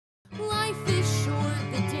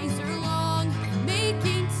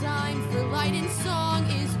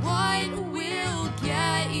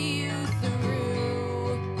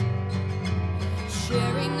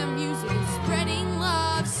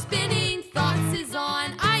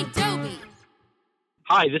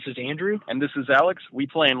Hi, this is Andrew. And this is Alex. We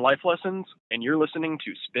play in Life Lessons, and you're listening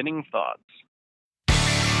to Spinning Thoughts.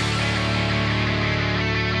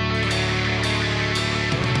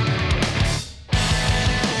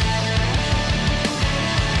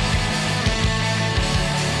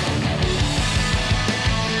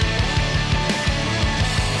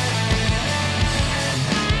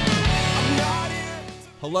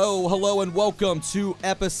 Hello, and welcome to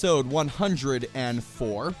episode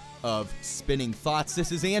 104 of Spinning Thoughts.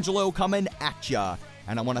 This is Angelo coming at ya,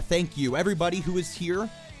 and I want to thank you, everybody who is here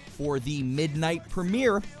for the midnight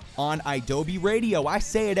premiere on Adobe Radio. I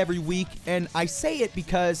say it every week, and I say it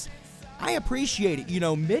because I appreciate it. You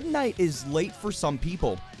know, midnight is late for some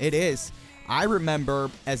people. It is. I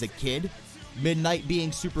remember as a kid, midnight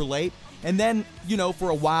being super late. And then,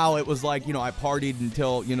 for a while, it was like, I partied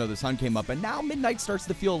until, the sun came up. And now midnight starts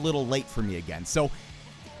to feel a little late for me again. So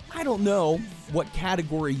I don't know what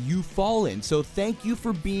category you fall in. So thank you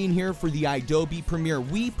for being here for the Adobe premiere.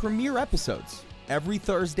 We premiere episodes every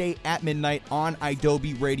Thursday at midnight on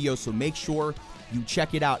Adobe Radio. So make sure you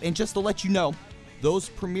check it out. And just to let you know, those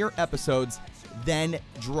premiere episodes then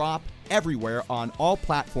drop everywhere on all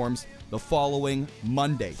platforms the following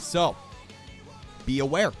Monday. So be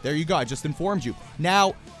aware. There you go. I just informed you.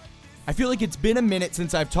 Now, I feel like it's been a minute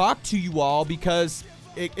since I've talked to you all because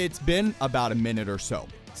it's been about a minute or so.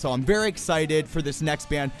 So I'm very excited for this next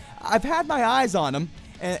band. I've had my eyes on them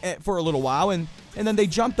for a little while, and then they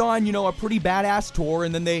jumped on, a pretty badass tour,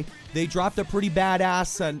 and then they dropped a pretty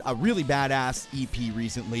badass and a really badass EP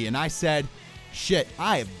recently, and I said, shit,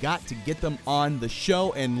 I have got to get them on the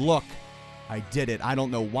show, and look, I did it. I don't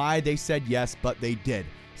know why they said yes, but they did.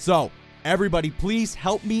 So everybody, please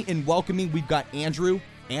help me in welcoming. We've got Andrew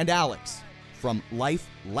and Alex from Life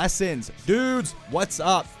Lessons. Dudes, what's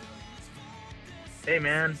up? Hey,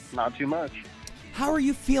 man. Not too much. How are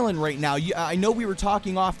you feeling right now? I know we were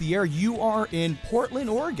talking off the air. You are in Portland,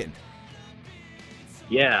 Oregon.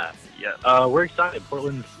 Yeah. We're excited.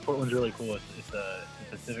 Portland's really cool. It's the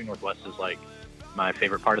Pacific Northwest is like my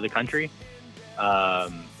favorite part of the country.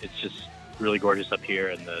 It's just really gorgeous up here,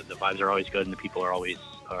 and the vibes are always good, and the people are always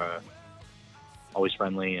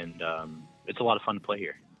friendly, and it's a lot of fun to play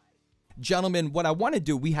here. Gentlemen, what I want to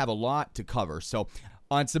do, we have a lot to cover. So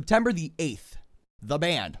on September the 8th, the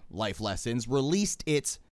band Life Lessons released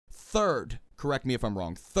its third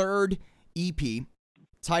EP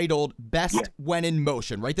titled Best When in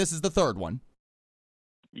Motion, right? This is the third one.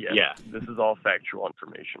 Yeah. This is all factual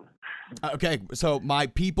information. Okay, so my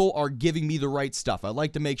people are giving me the right stuff. I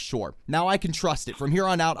like to make sure. Now I can trust it. From here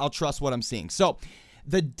on out, I'll trust what I'm seeing. So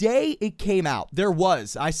the day it came out,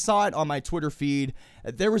 I saw it on my Twitter feed,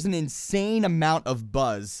 there was an insane amount of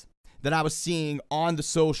buzz that I was seeing on the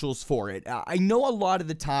socials for it. I know a lot of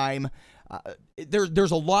the time, there's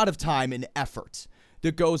a lot of time and effort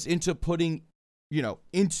that goes into putting,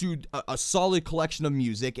 into a solid collection of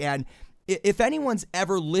music. And if anyone's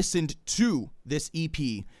ever listened to this EP,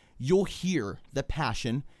 you'll hear the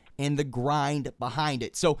passion and the grind behind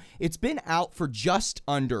it. So it's been out for just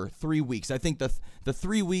under 3 weeks. I think the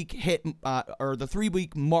 3-week hit or the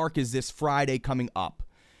 3-week mark is this Friday coming up.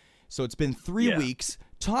 So it's been 3 weeks.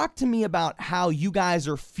 Talk to me about how you guys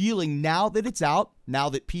are feeling now that it's out, now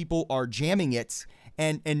that people are jamming it,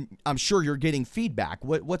 and I'm sure you're getting feedback.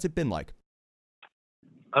 What's it been like?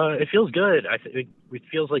 It feels good. It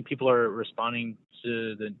feels like people are responding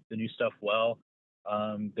to the new stuff well.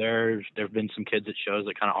 There've been some kids at shows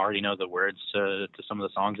that kind of already know the words to some of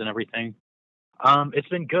the songs and everything. It's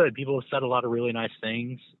been good. People have said a lot of really nice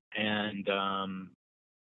things, and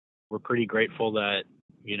we're pretty grateful that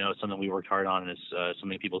something we worked hard on is so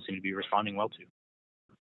many people seem to be responding well to.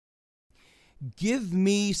 Give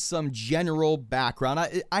me some general background.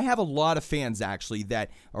 I have a lot of fans actually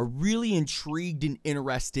that are really intrigued and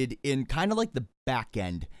interested in kind of like the back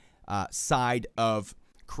end side of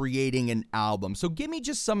creating an album. So give me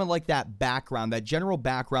just some of like that background, that general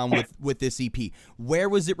background with this EP. Where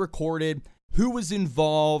was it recorded? Who was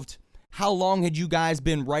involved? How long had you guys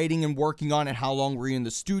been writing and working on it? How long were you in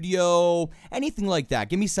the studio? Anything like that.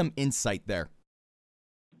 Give me some insight there.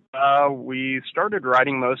 We started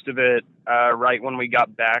writing most of it right when we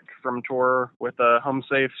got back from tour with Home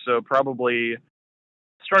Safe, so probably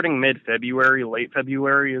starting mid-February, late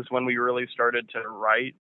February is when we really started to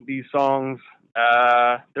write these songs.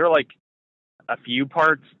 There are like a few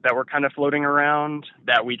parts that were kind of floating around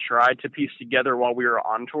that we tried to piece together while we were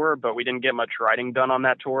on tour, but we didn't get much writing done on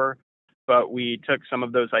that tour. But we took some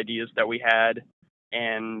of those ideas that we had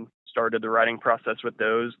and started the writing process with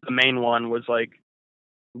those. The main one was like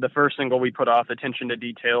the first single we put off, Attention to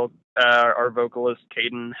Detail. Our vocalist,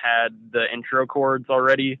 Caden, had the intro chords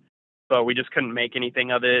already, but we just couldn't make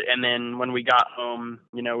anything of it. And then when we got home,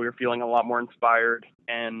 we were feeling a lot more inspired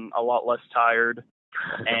and a lot less tired.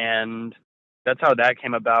 And that's how that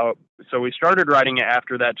came about. So we started writing it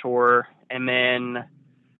after that tour. And then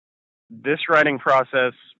this writing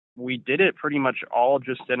process, we did it pretty much all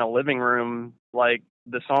just in a living room. Like,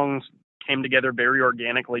 the songs came together very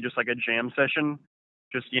organically, just like a jam session,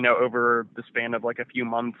 just, over the span of like a few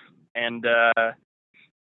months. And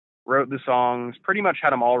wrote the songs, pretty much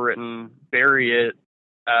had them all written. Bury It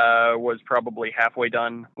was probably halfway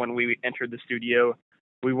done when we entered the studio.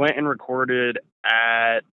 We went and recorded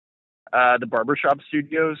at the Barbershop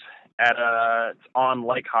Studios it's on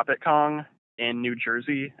Lake Hopatcong in New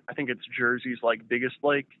Jersey. I think it's Jersey's like biggest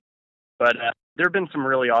lake. But there have been some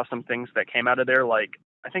really awesome things that came out of there. Like,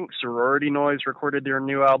 I think Sorority Noise recorded their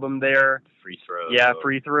new album there. Free Throw. Yeah,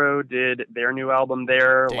 Free Throw did their new album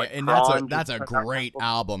there. Damn, like, and Kron that's a just great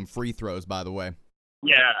album, Free Throws, by the way.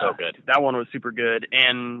 Yeah, So good. that one was super good.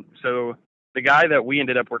 And so the guy that we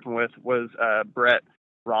ended up working with was Brett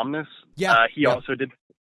Romness. Yeah. He also did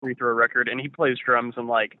Free Throw record, and he plays drums in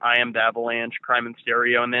like I Am the Avalanche, Crime in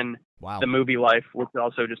Stereo, and then Wow. The Movie Life, which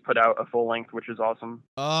also just put out a full length, which is awesome.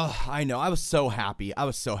 I know. I was so happy.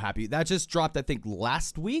 That just dropped, I think,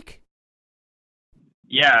 last week.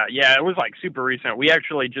 Yeah, it was like super recent. We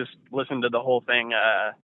actually just listened to the whole thing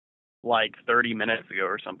like 30 minutes ago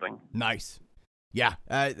or something. Nice. Yeah.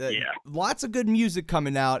 Yeah. Lots of good music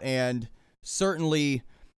coming out, and certainly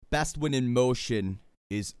Best When in Motion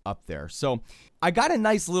is up there. So I got a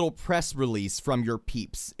nice little press release from your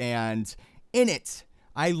peeps, and in it,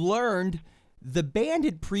 I learned the band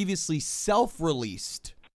had previously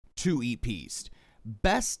self-released 2 EPs.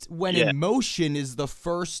 Best When in Motion is the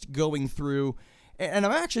first going through, and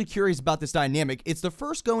I'm actually curious about this dynamic. It's the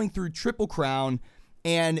first going through Triple Crown,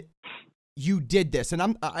 and You Did This.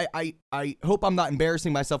 And I hope I'm not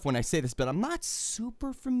embarrassing myself when I say this, but I'm not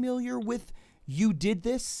super familiar with You Did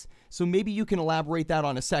This. So maybe you can elaborate that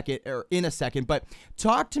in a second. But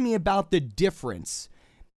talk to me about the difference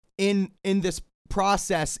in this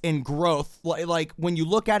process and growth, like when you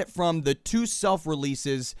look at it from the 2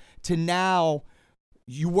 self-releases to now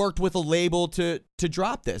you worked with a label to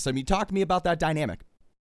drop this. I mean, talk to me about that dynamic.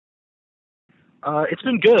 It's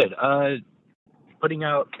been good. Putting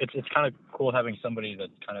out, it's kind of cool having somebody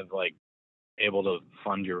that's kind of like able to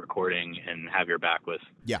fund your recording and have your back with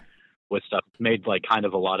stuff. It's made like kind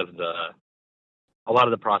of a lot of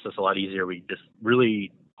the process a lot easier. We just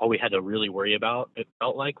really, all we had to really worry about, it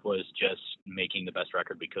felt like, was just making the best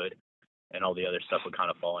record we could, and all the other stuff would kind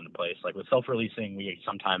of fall into place. Like with self-releasing, we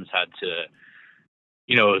sometimes had to,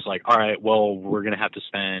 it was like, all right, well, we're going to have to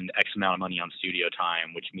spend X amount of money on studio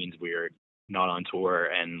time, which means we're not on tour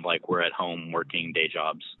and like we're at home working day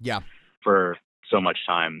jobs for so much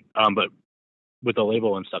time. But with the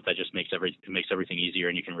label and stuff, that just makes everything easier,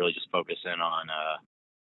 and you can really just focus in on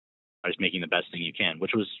just making the best thing you can,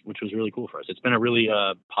 which was really cool for us. It's been a really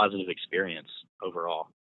positive experience overall,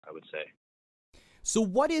 I would say. So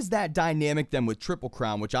what is that dynamic then with Triple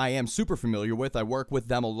Crown, which I am super familiar with? I work with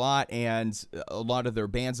them a lot, and a lot of their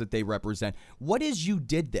bands that they represent. What is You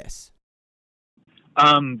Did This?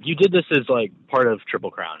 You Did This is like part of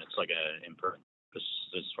Triple Crown. It's like a imprint,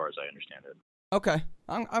 as far as I understand it. Okay,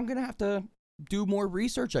 I'm gonna have to do more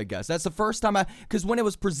research, I guess. That's the first time because when it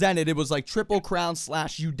was presented, it was like Triple Crown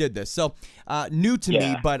 / You Did This. So new to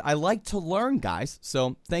me, but I like to learn, guys.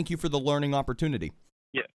 So thank you for the learning opportunity.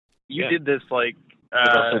 Yeah, you did this like. We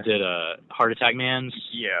also did a Heart Attack Man's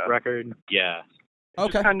record. Yeah.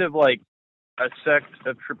 It's just kind of like a sect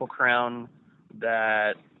of Triple Crown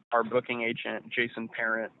that our booking agent, Jason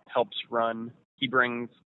Parent, helps run. He brings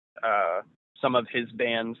some of his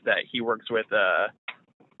bands that he works with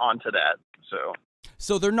onto that.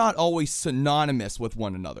 So they're not always synonymous with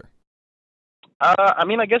one another. I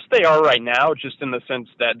mean, I guess they are right now, just in the sense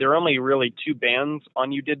that there are only really 2 bands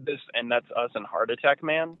on You Did This, and that's us and Heart Attack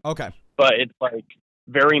Man. Okay. But it's like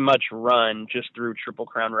very much run just through Triple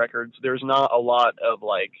Crown Records. There's not a lot of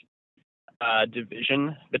like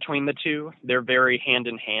division between the 2. They're very hand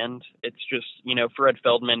in hand. It's just, Fred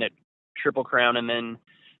Feldman at Triple Crown and then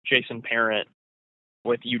Jason Parent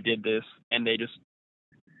with You Did This, and they just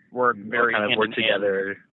work very kind of hand work in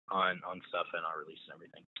together on stuff and our release and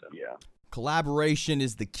everything. So. Yeah. Collaboration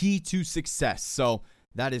is the key to success. So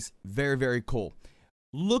that is very, very cool.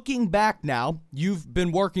 Looking back now, you've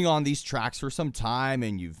been working on these tracks for some time,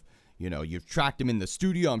 and you've tracked them in the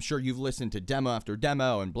studio. I'm sure you've listened to demo after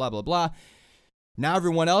demo and blah, blah, blah. Now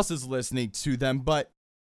everyone else is listening to them. But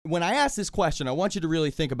when I ask this question, I want you to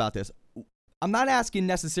really think about this. I'm not asking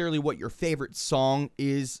necessarily what your favorite song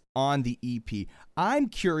is on the EP. I'm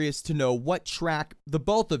curious to know what track the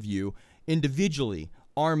both of you individually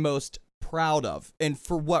are most proud of and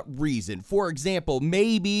for what reason. For example,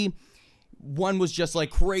 maybe one was just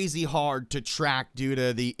like crazy hard to track due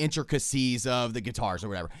to the intricacies of the guitars or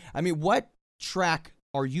whatever. I mean, what track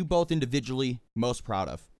are you both individually most proud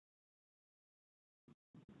of?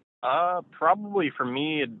 Probably for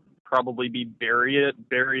me, it'd probably be Bury It.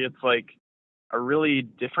 Bury It's like a really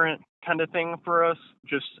different kind of thing for us.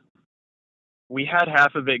 Just, we had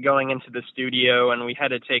half of it going into the studio and we had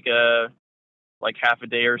to take half a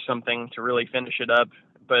day or something to really finish it up.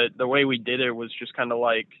 But the way we did it was just kind of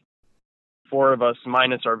like 4 of us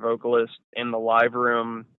minus our vocalist in the live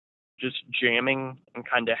room, just jamming and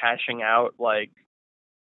kind of hashing out like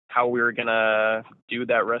how we were gonna do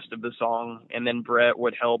that rest of the song. And then Brett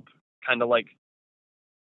would help kind of like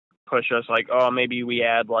push us like, oh, maybe we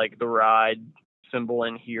add like the ride symbol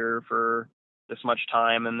in here for this much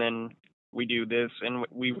time, and then we do this. And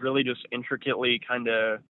we really just intricately kind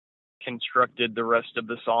of constructed the rest of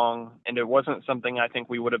the song. And it wasn't something I think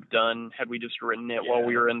we would have done had we just written it while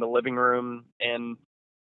we were in the living room. And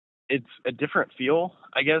it's a different feel,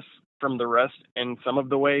 I guess, from the rest in some of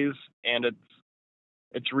the ways. And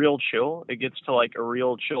it's real chill. It gets to like a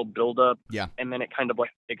real chill buildup. Yeah. And then it kind of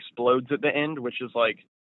like explodes at the end, which is like,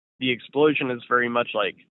 the explosion is very much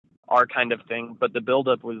like our kind of thing, but the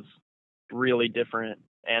buildup was really different.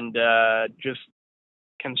 And just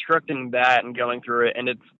constructing that and going through it, and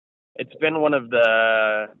it's been one of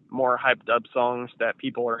the more hyped up songs that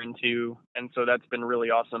people are into, and so that's been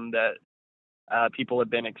really awesome that people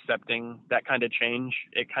have been accepting that kind of change.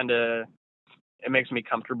 It makes me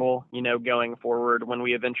comfortable, going forward when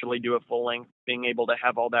we eventually do a full length, being able to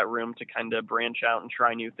have all that room to kind of branch out and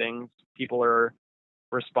try new things. People are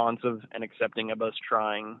responsive and accepting of us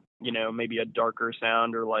trying, maybe a darker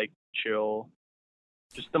sound or like chill.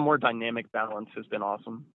 Just the more dynamic balance has been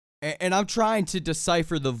awesome. And I'm trying to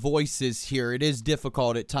decipher the voices here. It is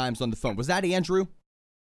difficult at times on the phone. Was that Andrew?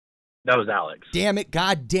 That was Alex. Damn it.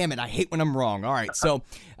 God damn it. I hate when I'm wrong. All right. So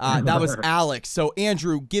that was Alex. So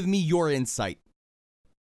Andrew, give me your insight.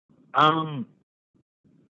 I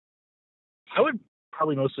would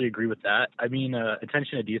probably mostly agree with that. I mean,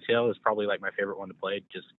 attention to detail is probably like my favorite one to play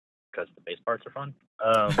just because the bass parts are fun.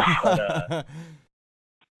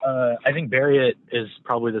 I think Bury It is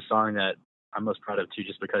probably the song that I'm most proud of too,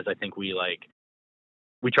 just because I think we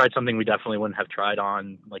tried something we definitely wouldn't have tried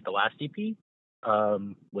on like the last EP,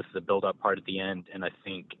 with the build up part at the end. And I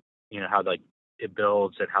think, how like it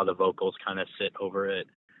builds and how the vocals kind of sit over it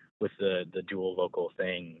with the dual vocal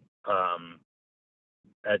thing.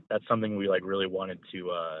 That's something we like really wanted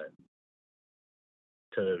to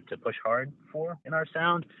push hard for in our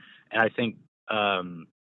sound. And I think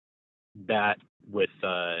that with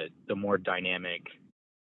the more dynamic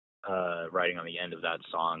writing on the end of that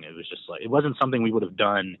song, it was just like, it wasn't something we would have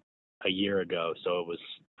done a year ago. So it was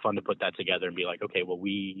fun to put that together and be like, okay, well,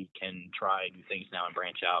 we can try new things now and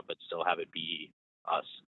branch out, but still have it be us.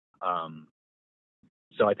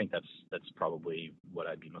 So I think that's probably what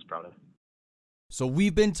I'd be most proud of. So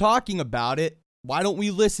we've been talking about it. Why don't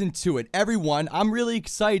we listen to it? Everyone, I'm really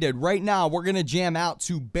excited. Right now, we're going to jam out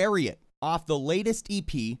to Bury It off the latest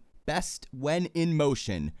EP, Best When in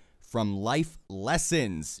Motion, from Life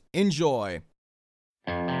Lessons. Enjoy.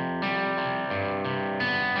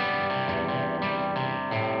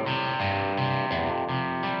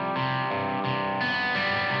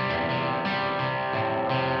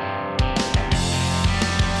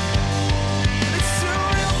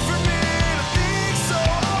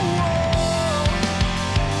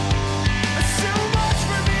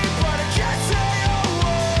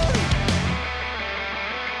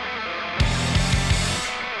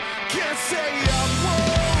 Can't say I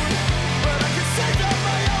won't, but I can say that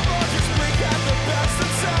my own.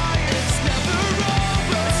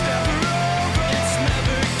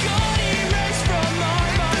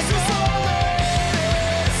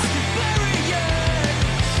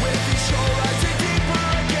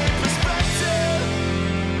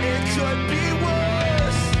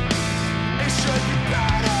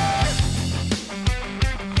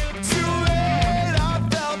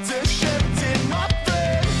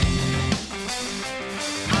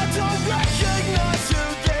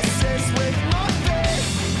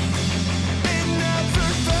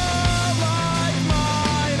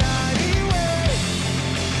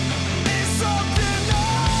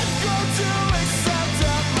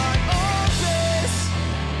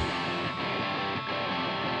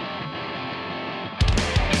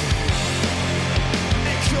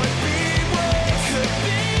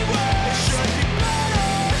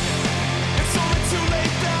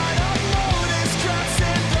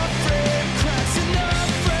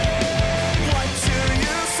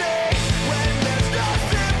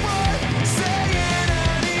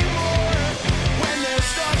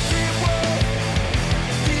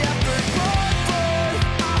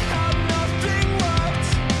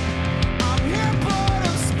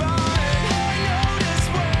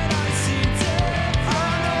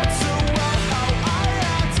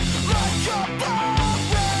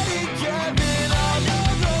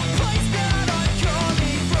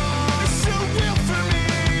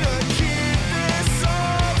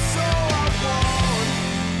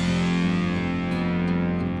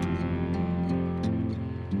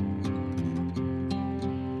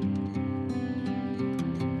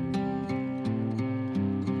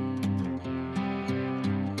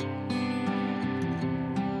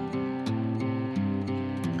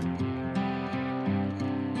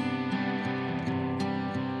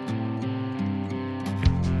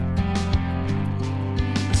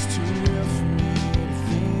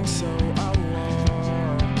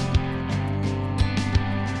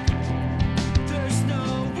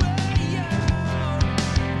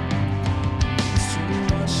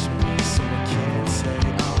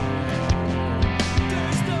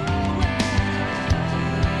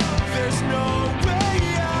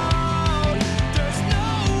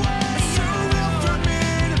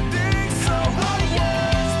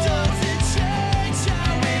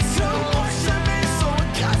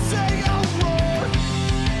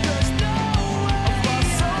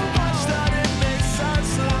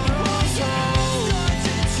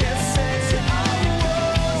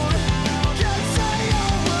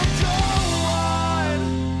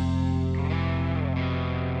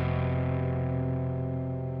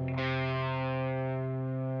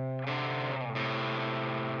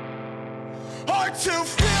 Hard to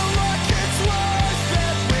feel like it's worth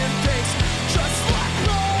it when things just like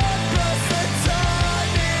blood, but the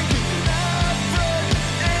timing, effort,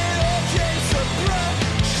 it all came to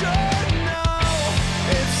pressure now.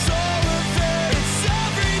 It's all of it, it's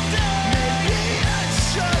everything. Maybe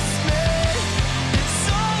it's just me. It's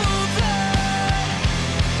all of it,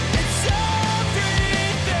 it's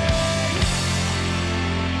everything.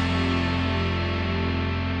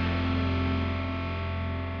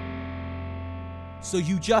 So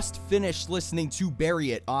you just finished listening to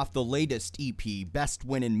Bury It off the latest EP, Best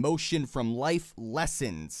When in Motion from Life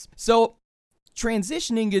Lessons. So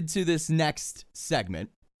transitioning into this next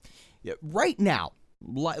segment, right now,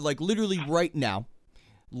 like literally right now,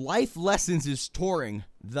 Life Lessons is touring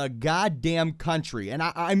the goddamn country. And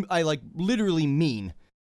I like literally mean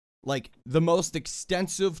like the most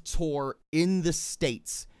extensive tour in the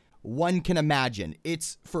States one can imagine.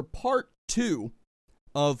 It's for part 2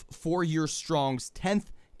 of 4 Year Strong's 10th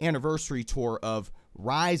anniversary tour of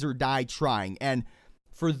Rise or Die Trying. And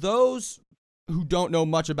for those who don't know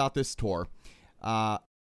much about this tour,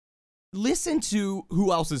 listen to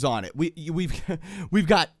who else is on it. We've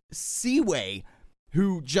got Seaway,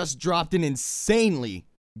 who just dropped an insanely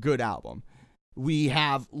good album. We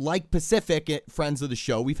have Like Pacific, friends of the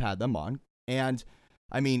show. We've had them on. And,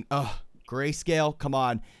 I mean, Grayscale, come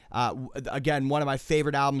on. Again, one of my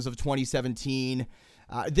favorite albums of 2017.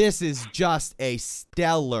 This is just a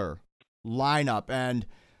stellar lineup, and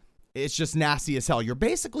it's just nasty as hell. You're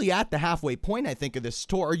basically at the halfway point, I think, of this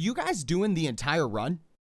tour. Are you guys doing the entire run?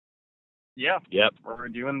 Yeah. Yep. We're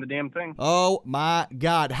doing the damn thing. Oh, my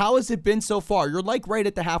God. How has it been so far? You're like right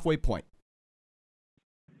at the halfway point.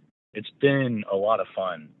 It's been a lot of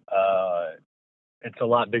fun. It's a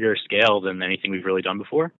lot bigger scale than anything we've really done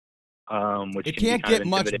before. Which It can be can't kind of get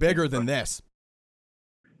much intimidating. bigger than this.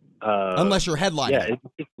 Unless you're headlining.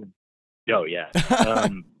 Yeah.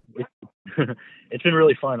 It's been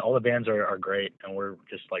really fun. All the bands are great, and we're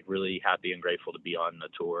just like really happy and grateful to be on the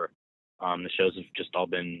tour. The shows have just all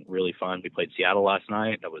been really fun. We played Seattle last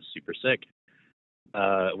night. That was super sick.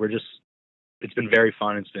 It's been very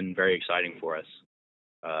fun. It's been very exciting for us.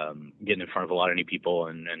 Getting in front of a lot of new people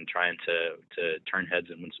and trying to turn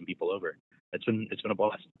heads and win some people over. It's been a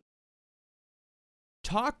blast.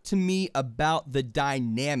 Talk to me about the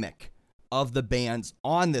dynamic of the bands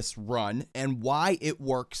on this run and why it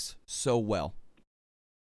works so well.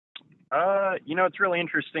 It's really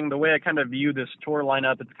interesting the way I kind of view this tour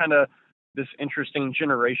lineup. It's kind of this interesting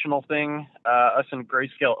generational thing. Us and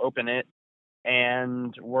Grayscale open it,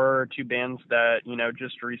 and we're two bands that,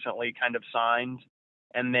 just recently kind of signed.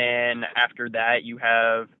 And then after that, you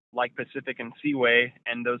have Like Pacific and Seaway,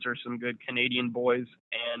 and those are some good Canadian boys.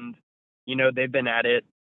 And they've been at it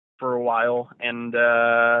for a while. And,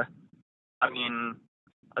 I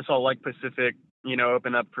saw Like Pacific,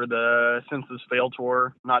 open up for the Census Fail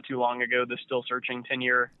tour not too long ago, the Still Searching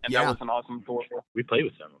 10-year, and Yeah. that was an awesome tour. We played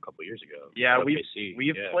with them a couple years ago. Yeah, OKC.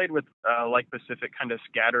 we've played with Like Pacific kind of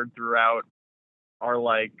scattered throughout our,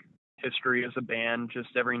 history as a band, just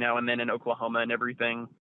every now and then in Oklahoma and everything.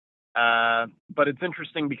 But it's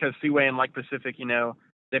interesting because Seaway and Like Pacific,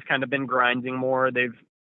 they've kind of been grinding more. They've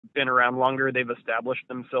been around longer. They've established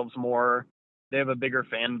themselves more. They have a bigger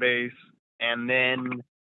fan base. And then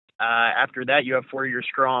after that, you have 4 Year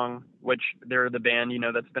Strong, which they're the band,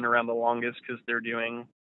 that's been around the longest because they're doing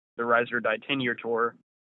the Rise or Die 10-year tour.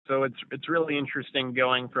 So it's really interesting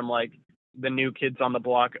going from the new kids on the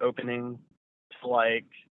block opening to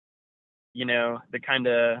the kind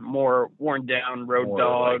of more worn down road More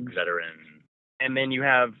dogs, veteran. and then you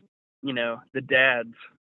have the dads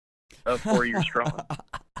of 4 Year Strong,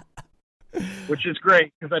 which is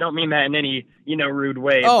great because I don't mean that in any rude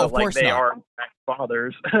way. Oh, but of course they not. are in fact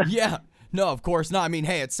fathers. Yeah. No, of course not. I mean,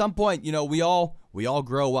 hey, at some point, we all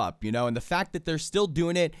grow up, and the fact that they're still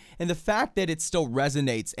doing it and the fact that it still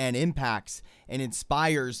resonates and impacts and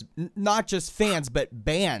inspires not just fans, but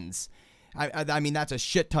bands. I mean, that's a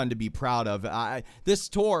shit ton to be proud of. This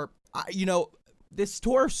tour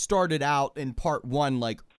started out in part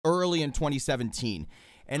 1, early in 2017.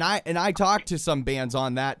 And I talked to some bands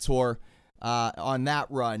on that tour, on that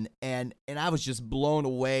run, and I was just blown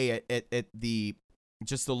away at the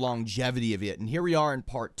longevity of it. And here we are in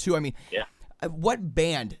part 2. I mean, Yeah. What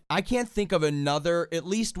band? I can't think of another, at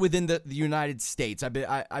least within the United States. I've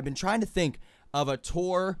been trying to think of a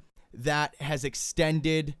tour that has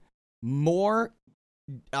extended more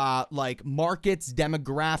markets,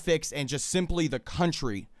 demographics, and just simply the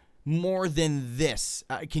country more than this.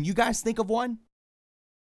 Can you guys think of one?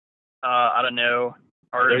 I don't know.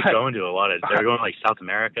 They're going to a lot of. They're going South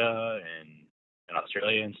America in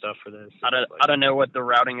Australia and stuff for this. I don't know what the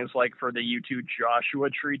routing is like for the U2 Joshua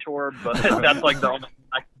Tree tour, but that's like the only thing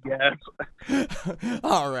I guess.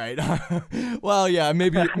 All right. Well, yeah,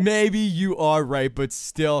 maybe you are right, but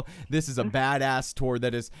still, this is a badass tour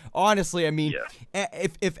that is, honestly, I mean,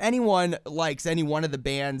 if anyone likes any one of the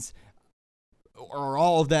bands or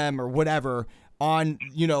all of them or whatever on,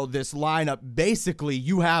 you know, this lineup, basically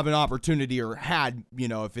you have an opportunity, or had, you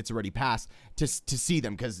know, if it's already passed, to see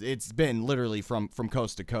them, because it's been literally from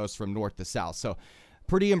coast to coast, from north to south. So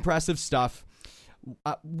pretty impressive stuff.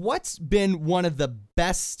 What's been one of the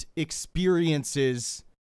best experiences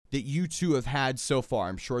that you two have had so far?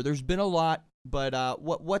 I'm sure there's been a lot, but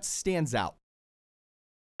what stands out?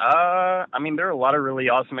 I mean, there are a lot of really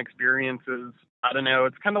awesome experiences. I don't know.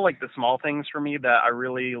 It's kind of like the small things for me that I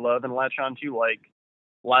really love and latch onto. Like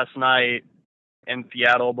last night in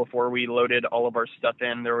Seattle, before we loaded all of our stuff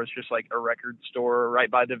in, there was just like a record store right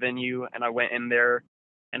by the venue, and I went in there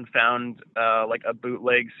and found like a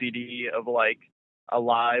bootleg CD of like a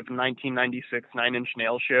live 1996 Nine Inch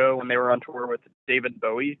Nails show when they were on tour with David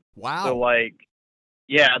Bowie. Wow. So like,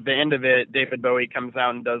 yeah, at the end of it, David Bowie comes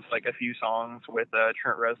out and does like a few songs with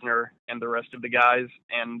Trent Reznor and the rest of the guys,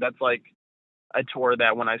 and that's like a tour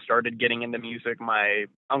that when I started getting into music, my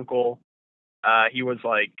uncle, he was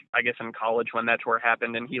like, I guess in college when that tour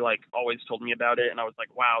happened, and he like always told me about it, and I was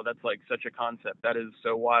like, wow, that's like such a concept. That is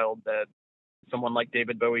so wild that someone like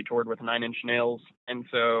David Bowie toured with Nine Inch Nails. And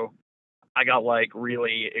so I got like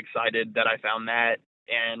really excited that I found that,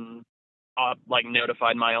 and like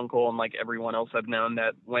notified my uncle and like everyone else I've known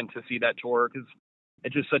that went to see that tour, because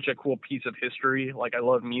it's just such a cool piece of history. Like I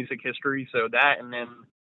love music history, so that, and then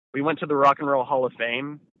we went to the Rock and Roll Hall of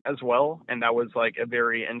Fame as well, and that was like a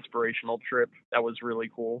very inspirational trip. That was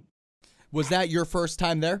really cool. Was that your first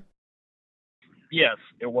time there? Yes,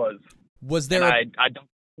 it was. Was there? And I don't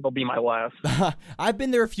think it'll be my last. I've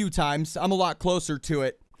been there a few times. I'm a lot closer to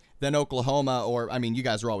it than Oklahoma, or I mean, you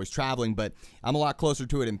guys are always traveling, but I'm a lot closer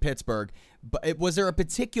to it in Pittsburgh. But was there a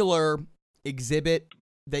particular exhibit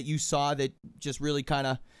that you saw that just really kind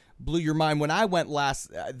of blew your mind? When I went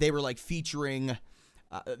last, they were like featuring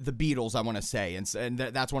the Beatles, I want to say, and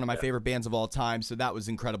that's one of my favorite bands of all time. So that was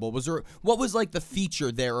incredible. What was like the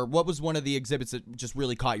feature there, or what was one of the exhibits that just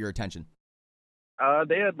really caught your attention?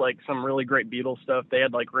 They had like some really great Beatles stuff. They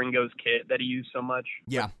had like Ringo's kit that he used so much.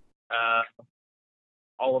 Yeah.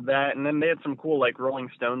 All of that, and then they had some cool like Rolling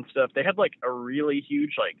Stone stuff. They had like a really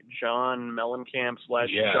huge like John Mellencamp /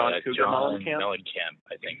 John Cougar Mellencamp. Mellencamp,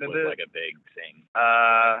 I think, was like a big thing.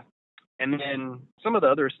 And then some of the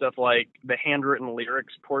other stuff, like the handwritten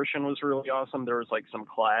lyrics portion, was really awesome. There was like some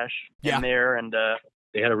Clash in there, and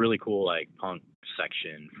they had a really cool like punk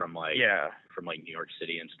section from like New York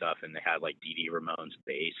City and stuff, and they had like Dee Dee Ramone's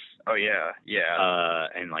bass. Oh yeah.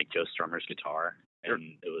 And like Joe Strummer's guitar,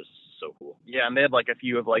 and it was so cool. Yeah, and they had like a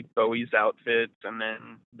few of like Bowie's outfits, and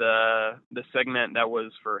then the segment that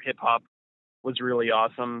was for hip hop was really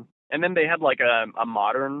awesome. And then they had like a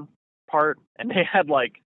modern part, and they had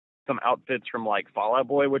like some outfits from like Fall Out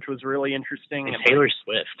Boy, which was really interesting. And Taylor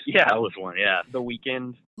Swift. Yeah, that was one. Yeah, The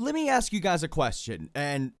Weeknd. Let me ask you guys a question,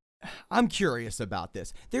 and I'm curious about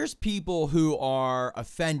this. There's people who are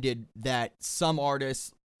offended that some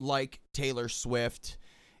artists like Taylor Swift,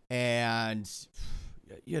 and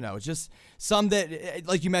you know, just some that,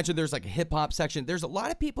 like you mentioned, there's like a hip hop section. There's a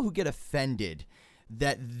lot of people who get offended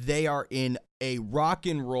that they are in a Rock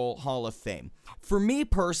and Roll Hall of Fame. For me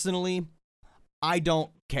personally, I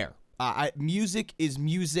don't care. Music is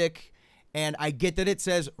music, and I get that it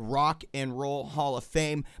says Rock and Roll Hall of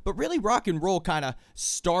Fame, but really rock and roll kind of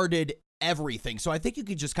started everything. So I think you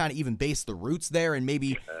could just kind of even base the roots there, and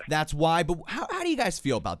maybe that's why. But how do you guys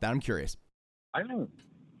feel about that? I'm curious. I don't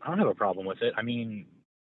have a problem with it. I mean,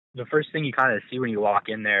 the first thing you kind of see when you walk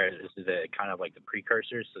in there is the kind of like the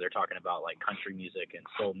precursors. So they're talking about like country music and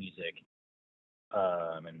soul music,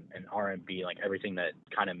 and R&B, like everything that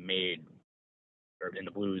kind of made, or in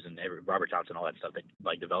the blues and Robert Johnson, all that stuff that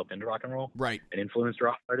like developed into rock and roll, right, and influenced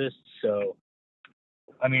rock artists. So,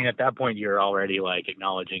 I mean, at that point, you're already like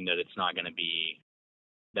acknowledging that it's not going to be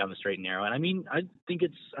down the straight and narrow. And I mean, I think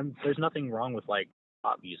there's nothing wrong with like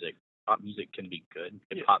pop music. Pop music can be good.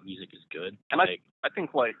 If pop music is good, and like, I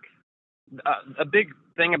think like a big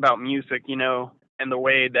thing about music, you know, and the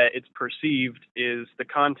way that it's perceived is the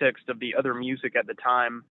context of the other music at the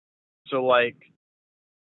time. So like,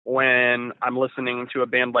 when I'm listening to a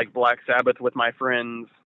band like Black Sabbath with my friends,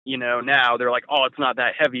 you know, now they're like, oh, it's not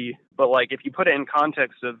that heavy. But like, if you put it in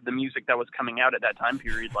context of the music that was coming out at that time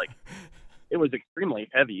period, like it was extremely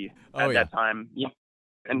heavy at that time, you know,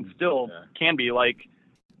 and still can be. Like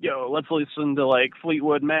yo, let's listen to like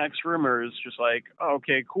Fleetwood Mac's Rumors, just like, oh,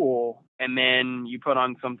 okay, cool. And then you put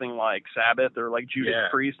on something like Sabbath or like Judas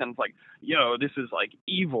Priest, and it's like, yo, this is like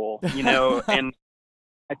evil, you know? And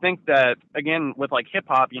I think that, again, with like hip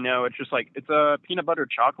hop, you know, it's just like, it's a peanut butter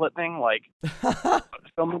chocolate thing. Like,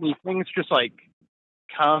 so many things just like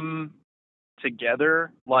come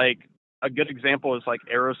together. Like, a good example is like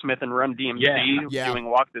Aerosmith and Run DMC doing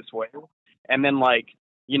Walk This Way. And then, like,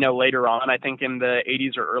 you know, later on, I think in the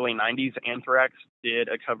 80s or early 90s, Anthrax did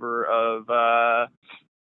a cover of,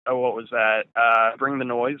 what was that? Bring the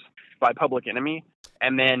Noise by Public Enemy.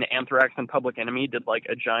 And then Anthrax and Public Enemy did like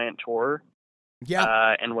a giant tour.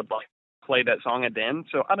 And would like play that song at the end.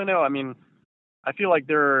 So I don't know. I mean, I feel like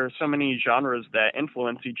there are so many genres that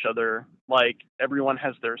influence each other. Like, everyone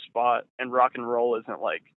has their spot, and rock and roll isn't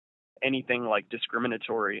like anything like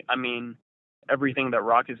discriminatory. I mean, everything that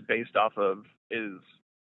rock is based off of is,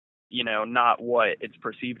 you know, not what it's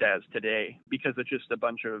perceived as today, because it's just a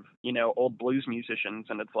bunch of, you know, old blues musicians,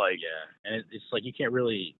 and it's like, and it's like you can't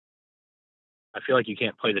really. I feel like you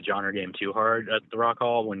can't play the genre game too hard at the Rock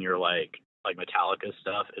Hall when you're like Metallica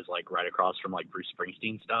stuff is like right across from like Bruce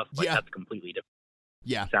Springsteen stuff. Like that's completely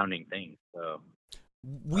different sounding thing. So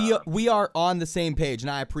we are on the same page, and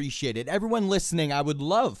I appreciate it. Everyone listening, I would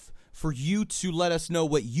love for you to let us know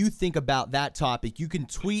what you think about that topic. You can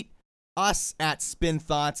tweet us at Spin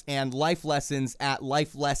Thoughts and Life Lessons at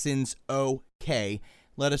Life Lessons OK.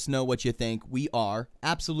 Let us know what you think. We are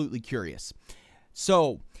absolutely curious.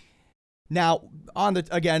 So now, on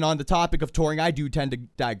the topic of touring, I do tend to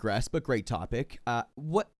digress, but great topic.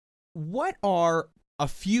 What are a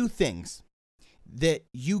few things that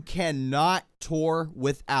you cannot tour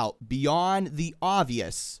without, beyond the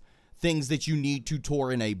obvious things that you need to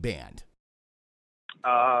tour in a band?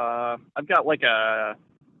 I've got like a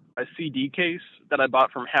CD case that I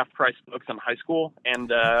bought from Half Price Books in high school,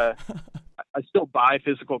 and I still buy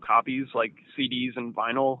physical copies, like CDs and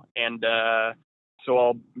vinyl, and so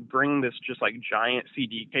I'll bring this just like giant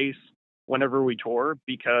CD case whenever we tour,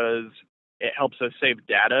 because it helps us save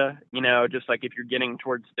data, you know, just like if you're getting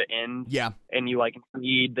towards the end and you like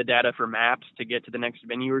need the data for maps to get to the next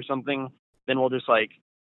venue or something, then we'll just like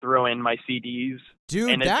throw in my CDs.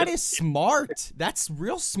 Dude, that is smart. That's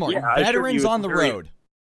real smart. Veterans on the road.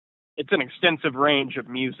 It's an extensive range of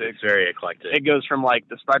music. It's very eclectic. It goes from like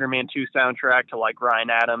the Spider-Man 2 soundtrack to like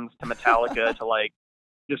Ryan Adams to Metallica to like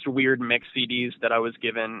just weird mix CDs that I was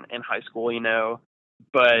given in high school, you know.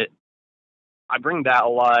 But I bring that a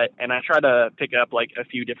lot, and I try to pick up like a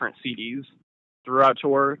few different CDs throughout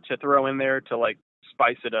tour to throw in there to like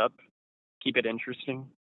spice it up, keep it interesting.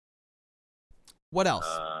 What else?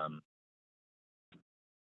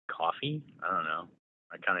 Coffee? I don't know.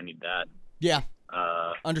 I kind of need that. Yeah.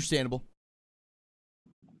 Understandable.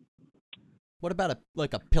 What about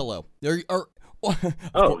a pillow?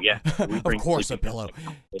 Of course, a pillow.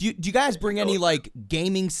 Do you guys bring any like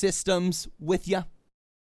gaming systems with you?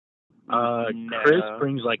 No. Chris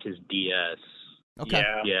brings like his DS. Okay.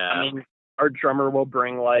 Yeah. I mean, our drummer will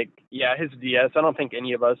bring like his DS. I don't think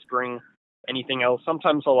any of us bring anything else.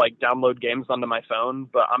 Sometimes I'll like download games onto my phone,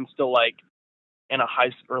 but I'm still like in a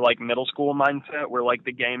middle school mindset where like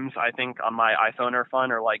the games I think on my iPhone are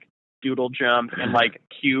fun are like Doodle Jump and like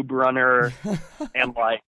Cube Runner and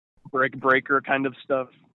like Brick Breaker kind of stuff.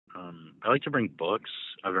 I like to bring books.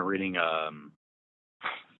 I've been reading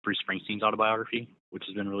Bruce Springsteen's autobiography, which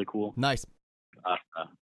has been really cool. Nice.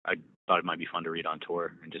 I thought it might be fun to read on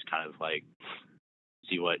tour and just kind of like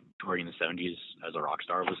see what touring in the 70s as a rock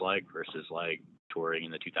star was like versus like touring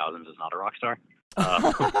in the 2000s as not a rock star.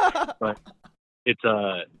 But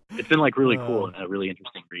it's been like really cool and a really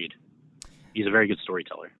interesting read. He's a very good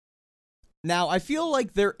storyteller. Now, I feel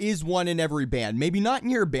like there is one in every band. Maybe not in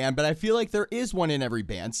your band, but I feel like there is one in every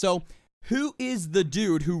band. So, who is the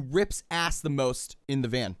dude who rips ass the most in the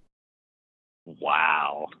van?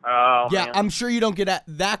 Wow. Oh, yeah, man. I'm sure you don't get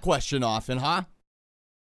that question often, huh?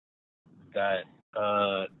 That,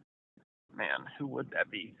 man, who would that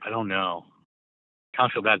be? I don't know. I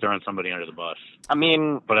feel bad throwing somebody under the bus. I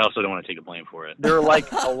mean, but I also don't want to take the blame for it. There are like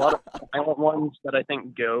a lot of silent ones that I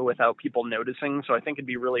think go without people noticing, so I think it'd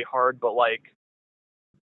be really hard, but like,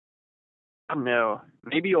 I don't know,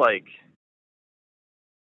 maybe like,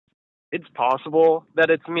 it's possible that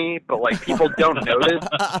it's me, but like people don't notice.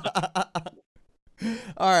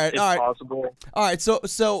 All right. It's possible. All right,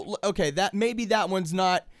 so okay, maybe that one's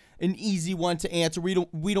not an easy one to answer. We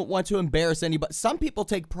don't want to embarrass anybody. Some people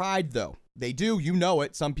take pride though. They do, you know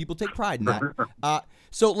it. Some people take pride in that.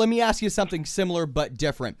 So let me ask you something similar but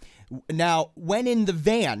different. Now, when in the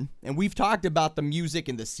van, and we've talked about the music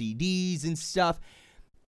and the CDs and stuff,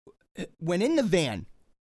 when in the van,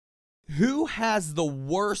 who has the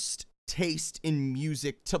worst taste in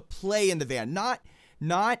music to play in the van? Not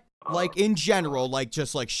like in general, like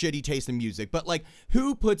just like shitty taste in music, but like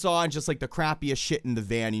who puts on just like the crappiest shit in the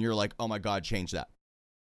van and you're like, oh my God, change that.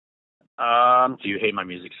 Do you hate my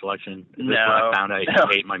music selection? Is this No. what I found? I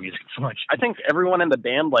hate my music selection. I think everyone in the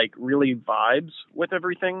band like really vibes with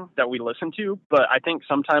everything that we listen to, but I think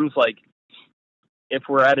sometimes like if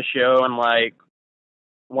we're at a show and like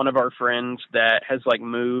one of our friends that has like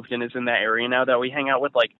moved and is in that area now that we hang out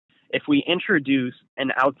with, like if we introduce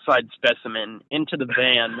an outside specimen into the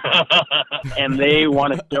van and they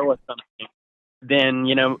want to show us something, then,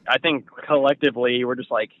 you know, I think collectively we're just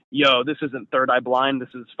like, yo, this isn't Third Eye Blind, this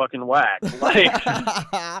is fucking whack. Like,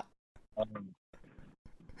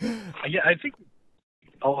 yeah, I think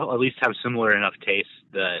I'll at least have similar enough taste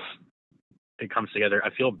that it comes together. I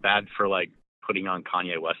feel bad for like putting on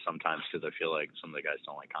Kanye West sometimes because I feel like some of the guys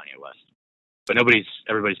don't like Kanye West, but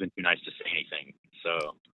everybody's been too nice to say anything.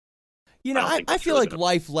 So, you know, I feel really like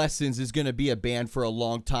Life Lessons is going to be a band for a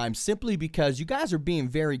long time simply because you guys are being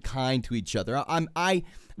very kind to each other. I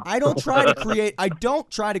don't try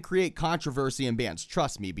to create controversy in bands.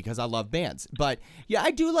 Trust me, because I love bands. But yeah,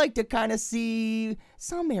 I do like to kind of see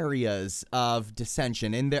some areas of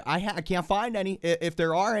dissension in there. I can't find any. If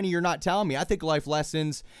there are any, you're not telling me. I think Life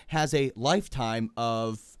Lessons has a lifetime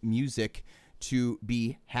of music to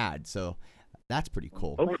be had. So that's pretty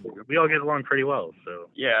cool. Hopefully, we all get along pretty well. So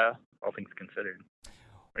yeah. all things considered,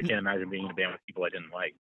 I can't imagine being in a band with people I didn't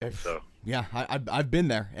like. So yeah, I've been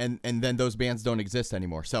there, and then those bands don't exist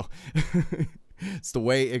anymore. So it's the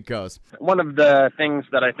way it goes. One of the things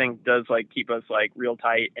that I think does like keep us like real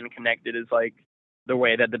tight and connected is like the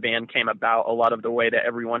way that the band came about. A lot of the way that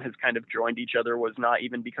everyone has kind of joined each other was not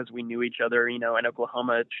even because we knew each other. You know, in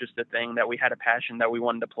Oklahoma, it's just a thing that we had a passion that we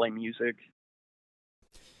wanted to play music.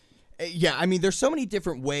 Yeah, I mean, there's so many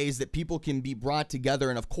different ways that people can be brought together,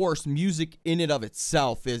 and of course, music in and of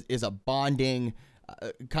itself is a bonding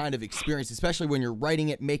kind of experience, especially when you're writing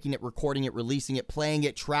it, making it, recording it, releasing it, playing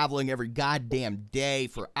it, traveling every goddamn day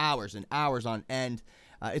for hours and hours on end.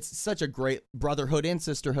 It's such a great brotherhood and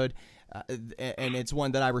sisterhood, and it's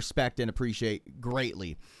one that I respect and appreciate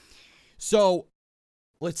greatly. So,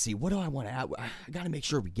 let's see, what do I want to add? I got to make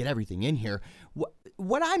sure we get everything in here.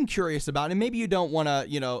 What I'm curious about, and maybe you don't want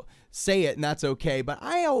to, say it, and that's okay, but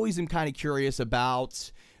I always am kind of curious about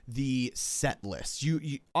the set list.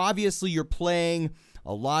 You obviously you're playing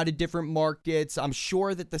a lot of different markets. I'm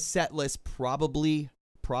sure that the set list probably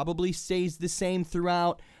stays the same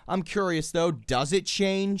throughout. I'm curious though, does it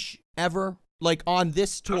change ever? Like on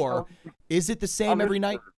this tour, is it the same every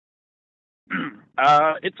night?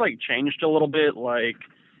 It's like changed a little bit. Like,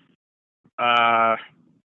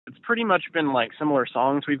 it's pretty much been like similar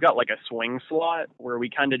songs. We've got like a swing slot where we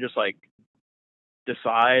kind of just like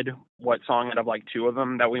decide what song out of like two of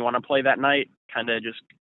them that we want to play that night, kind of just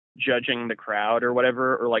judging the crowd or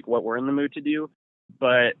whatever, or like what we're in the mood to do.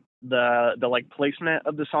 But the like placement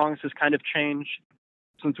of the songs has kind of changed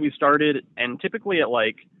since we started. And typically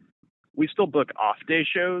we still book off day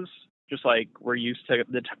shows, just like we're used to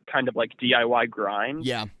the kind of like DIY grind.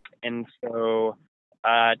 Yeah. And so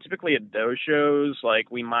typically at those shows,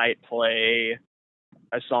 like we might play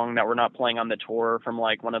a song that we're not playing on the tour from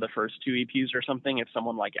like one of the first two EPs or something if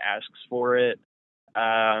someone like asks for it.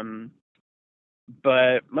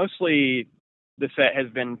 But mostly the set has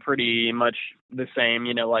been pretty much the same,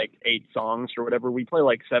 like 8 songs or whatever. We play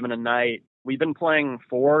like 7 a night. We've been playing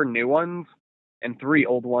 4 new ones and 3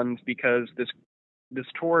 old ones because this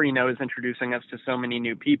tour, is introducing us to so many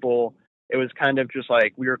new people. It was kind of just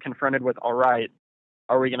like we were confronted with, all right,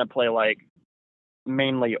 are we going to play like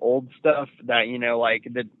mainly old stuff that, like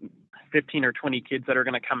the 15 or 20 kids that are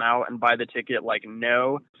going to come out and buy the ticket, like,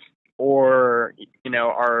 no, or,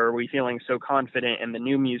 are we feeling so confident in the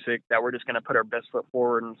new music that we're just going to put our best foot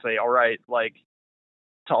forward and say, all right, like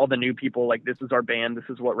to all the new people, like this is our band, this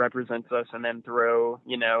is what represents us, and then throw,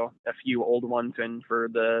 a few old ones in for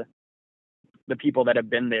the people that have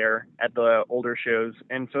been there at the older shows.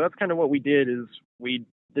 And so that's kind of what we did, is we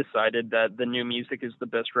decided that the new music is the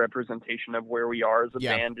best representation of where we are as a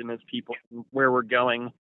band and as people, where we're going.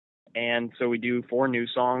 And so we do 4 new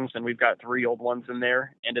songs and we've got 3 old ones in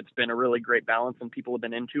there, and it's been a really great balance and people have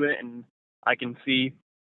been into it. And I can see,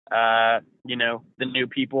 the new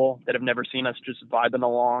people that have never seen us just vibing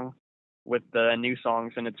along with the new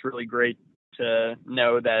songs. And it's really great to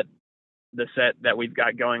know that the set that we've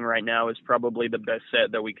got going right now is probably the best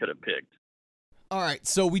set that we could have picked. All right,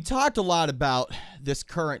 so we talked a lot about this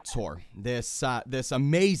current tour, this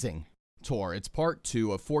amazing tour. It's part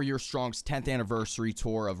 2 of 4 Year Strong's 10th anniversary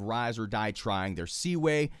tour of Rise or Die Trying. There's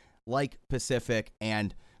Seaway, Like Pacific,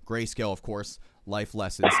 and Grayscale, of course, Life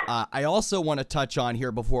Lessons. I also want to touch on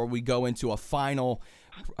here before we go into a final,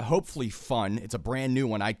 hopefully fun. It's a brand new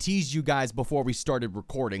one. I teased you guys before we started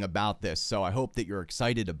recording about this, so I hope that you're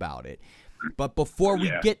excited about it. But before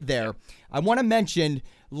we get there, I want to mention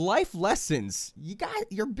Life Lessons.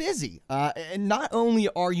 You're busy. And not only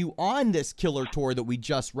are you on this killer tour that we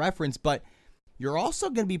just referenced, but you're also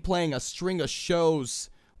going to be playing a string of shows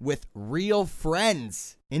with Real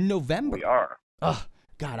Friends in November. We are. Ugh,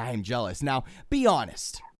 God, I am jealous. Now, be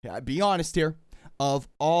honest. Be honest here. Of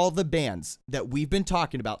all the bands that we've been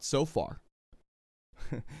talking about so far,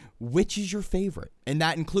 which is your favorite? And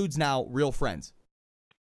that includes now Real Friends.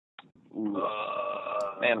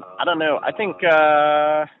 Man, I don't know. I think,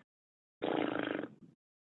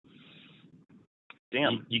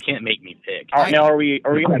 damn. You can't make me pick. All right, now are we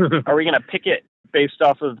gonna pick it based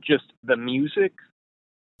off of just the music,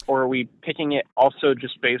 or are we picking it also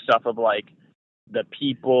just based off of like the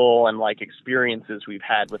people and like experiences we've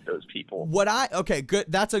had with those people? Okay, good.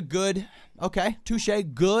 That's a good, okay, touche.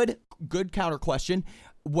 Good counter question.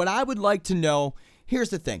 What I would like to know, here's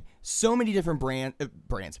the thing. So many different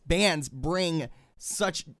bands bring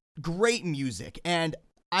such great music, and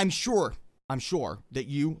I'm sure that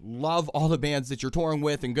you love all the bands that you're touring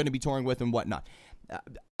with and going to be touring with and whatnot.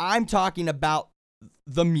 I'm talking about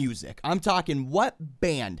the music. I'm talking what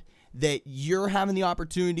band that you're having the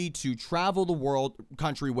opportunity to travel the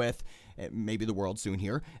country with, maybe the world soon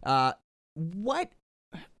here.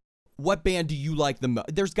 What band do you like the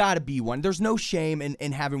most? There's got to be one. There's no shame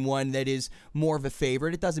in having one that is more of a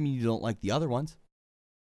favorite. It doesn't mean you don't like the other ones.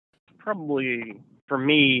 Probably, for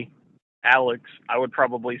me, Alex, I would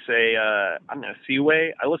probably say, I don't know,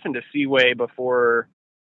 Seaway. I listened to Seaway before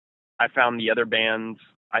I found the other bands,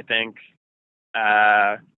 I think.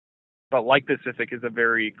 But Like Pacific is a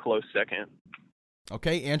very close second.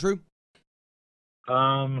 Okay, Andrew?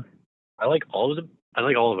 I like all of them. I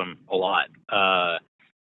like all of them a lot. I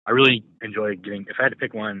really enjoy if I had to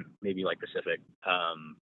pick one, maybe Like Pacific,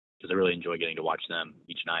 because I really enjoy getting to watch them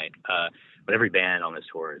each night. But every band on this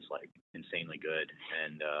tour is like insanely good,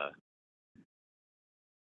 and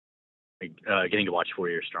getting to watch 4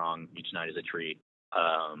 Year Strong each night is a treat.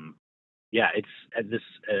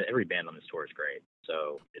 Every band on this tour is great.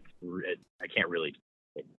 So I can't really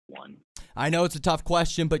pick one. I know it's a tough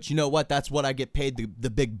question, but you know what? That's what I get paid the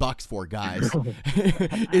big bucks for, guys,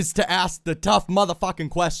 is to ask the tough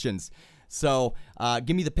motherfucking questions. So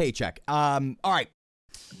give me the paycheck. All right.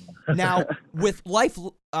 Now, with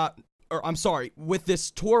with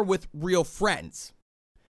this tour with Real Friends,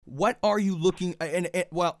 what are you looking?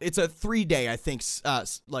 Well, it's a 3-day, I think,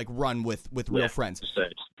 run with Real Friends. Just a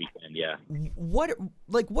weekend, yeah. What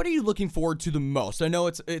are you looking forward to the most? I know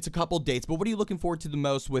it's a couple dates, but what are you looking forward to the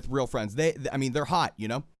most with Real Friends? They're hot, you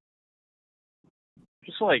know.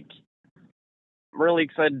 Just like, I'm really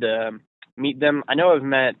excited to meet them.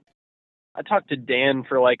 I talked to Dan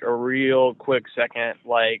for like a real quick second.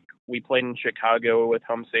 Like, we played in Chicago with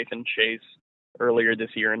Home Safe and Chase earlier this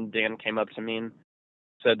year, and Dan came up to me and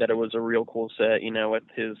said that it was a real cool set, you know, with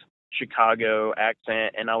his Chicago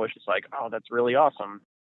accent, and I was just like, oh, that's really awesome.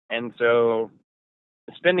 And so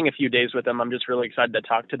spending a few days with them, I'm just really excited to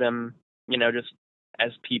talk to them, you know, just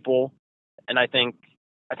as people. And I think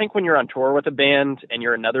when you're on tour with a band and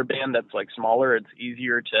you're another band that's like smaller, it's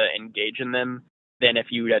easier to engage in them than if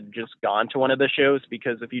you had just gone to one of the shows,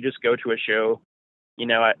 because if you just go to a show, you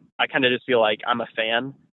know, I kind of just feel like I'm a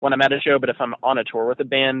fan when I'm at a show, but if I'm on a tour with a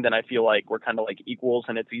band, then I feel like we're kind of like equals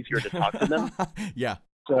and it's easier to talk to them. Yeah.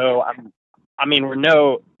 So we're in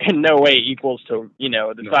no way equals to, you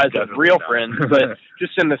know, the size of Real Friends, but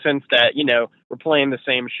just in the sense that, you know, we're playing the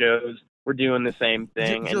same shows, we're doing the same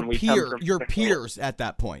thing, Your peers at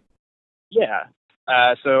that point. Yeah.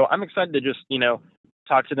 So I'm excited to just, you know,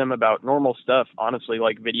 talk to them about normal stuff, honestly,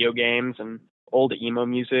 like video games and old emo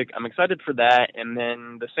music. I'm excited for that. And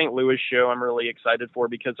then the St. Louis show I'm really excited for,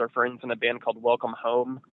 because our friends in a band called Welcome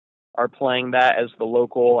Home are playing that as the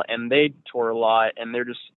local, and they tour a lot, and they're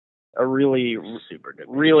just a really super good,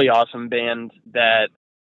 really awesome band that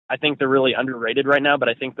I think they're really underrated right now, but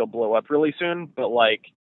I think they'll blow up really soon. But like,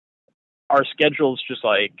 our schedule's just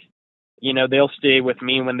like, you know, they'll stay with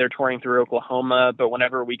me when they're touring through Oklahoma, but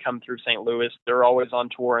whenever we come through St. Louis, they're always on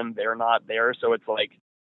tour and they're not there. So it's like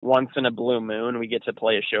once in a blue moon, we get to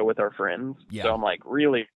play a show with our friends. Yeah. So I'm like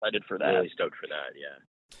really excited for that. Really stoked for that.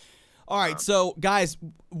 Yeah. All right. So guys,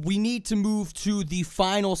 we need to move to the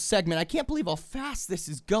final segment. I can't believe how fast this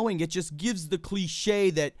is going. It just gives the cliche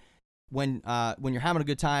that when you're having a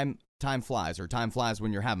good time, time flies, or time flies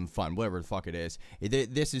when you're having fun, whatever the fuck it is.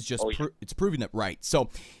 This is just, it's proving it right. So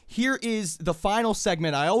here is the final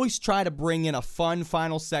segment. I always try to bring in a fun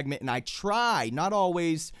final segment, and I try, not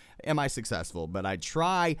always am I successful, but I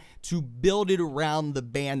try to build it around the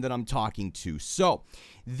band that I'm talking to. So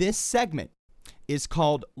this segment is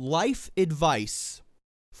called Life Advice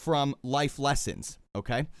from Life Lessons,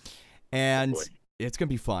 okay? And it's going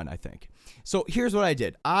to be fun, I think. So here's what I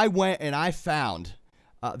did. I went and I found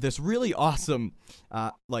this really awesome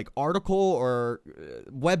article or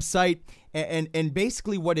website, and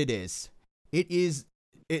basically what it's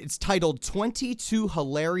titled 22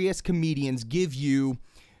 Hilarious Comedians Give You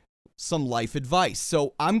Some Life Advice.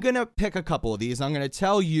 So I'm going to pick a couple of these. I'm going to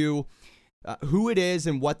tell you who it is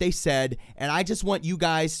and what they said, and I just want you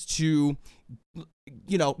guys to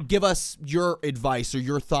give us your advice or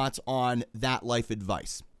your thoughts on that life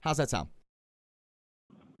advice. How's that sound?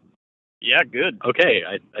 Yeah, good. Okay,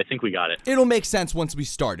 I think we got it. It'll make sense once we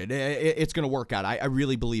start it. It's going to work out. I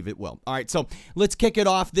really believe it will. All right, so let's kick it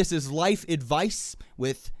off. This is Life Advice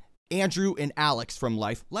with Andrew and Alex from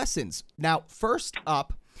Life Lessons. Now, first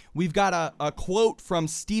up, we've got a quote from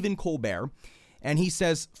Stephen Colbert, and he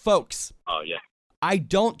says, "Folks, I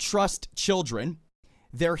don't trust children.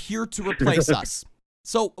 They're here to replace us."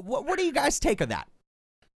 So what do you guys take of that?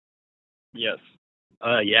 Yes.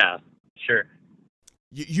 Yeah, sure.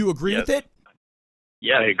 You agree with it?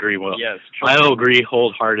 Yeah, I agree. Well, yes. I'll agree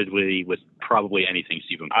wholeheartedly with probably anything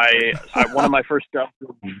Stephen. One of my first jobs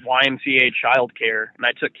was YMCA child care, and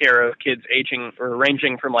I took care of kids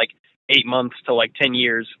ranging from like 8 months to like 10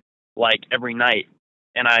 years, like every night.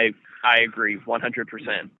 And I agree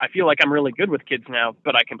 100%. I feel like I'm really good with kids now,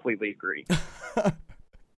 but I completely agree.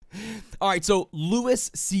 All right, so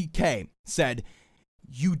Louis C.K. said,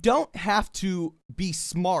 "You don't have to be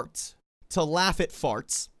smart to laugh at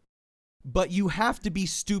farts, but you have to be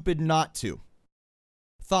stupid not to."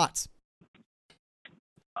 Thoughts?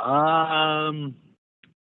 I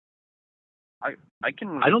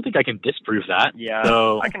don't think I can disprove that. Yeah,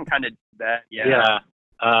 so, I can kind of do that. Yeah. Yeah.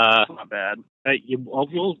 It's not bad.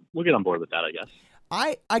 We'll get on board with that, I guess.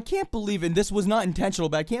 I can't believe, and this was not intentional,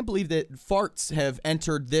 but I can't believe that farts have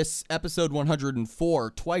entered this episode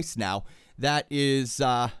 104 twice now. That is,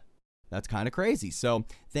 that's kind of crazy. So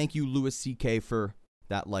thank you, Louis C.K., for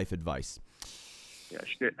that life advice. Yeah,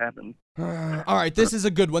 shit happens. All right, this is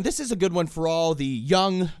a good one. This is a good one for all the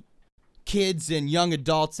young kids and young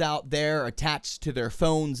adults out there attached to their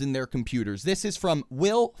phones and their computers. This is from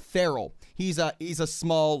Will Ferrell. He's a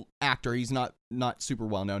small actor. He's not super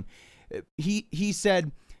well known. He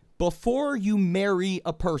said, "Before you marry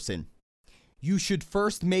a person, you should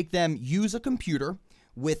first make them use a computer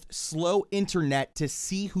with slow internet to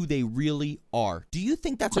see who they really are." Do you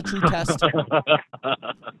think that's a true test?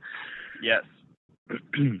 Yes.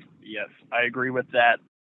 Yes, I agree with that.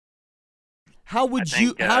 How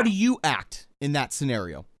do you act in that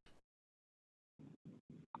scenario?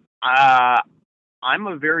 I'm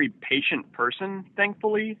a very patient person,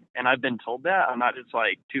 thankfully, and I've been told that. I'm not just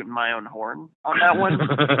like tooting my own horn on that one.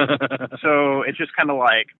 So it's just kind of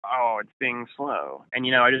like, oh, it's being slow. And,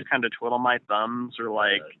 I just kind of twiddle my thumbs or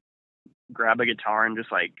like grab a guitar and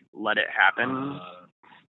just like let it happen.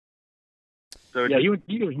 So yeah, you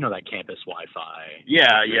know that campus Wi-Fi.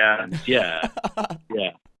 Yeah. Yeah.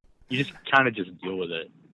 You just kind of just deal with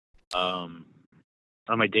it.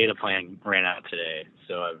 My data plan ran out today,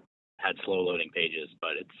 so I've had slow loading pages,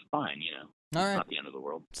 but it's fine, All right. It's not the end of the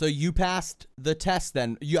world. So you passed the test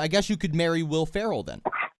then. I guess you could marry Will Ferrell then.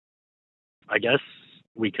 I guess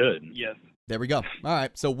we could. Yes. There we go. All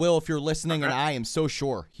right. So Will, if you're listening, and I am so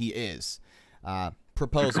sure he is,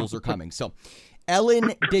 proposals are coming. So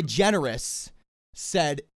Ellen DeGeneres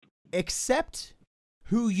said, "Accept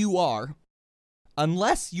who you are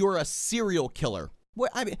unless you're a serial killer."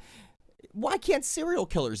 Why can't serial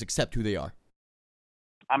killers accept who they are?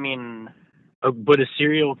 I mean, would a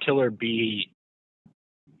serial killer be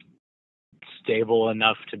stable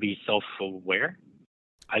enough to be self-aware?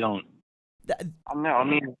 I don't know. I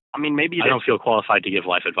mean, maybe I don't feel qualified to give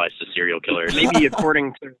life advice to serial killers. Maybe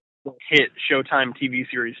according to the hit Showtime TV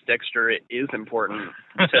series Dexter, it is important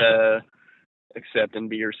to accept and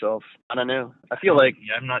be yourself. I don't know. I feel like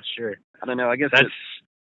I'm not sure. I don't know. I guess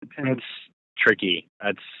that's tricky.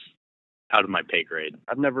 That's out of my pay grade.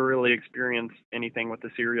 I've never really experienced anything with a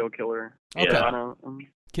serial killer. Okay. Yeah.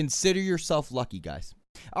 Consider yourself lucky, guys.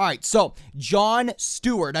 All right, so Jon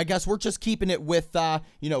Stewart, I guess we're just keeping it with,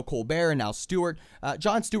 Colbert and now Stewart.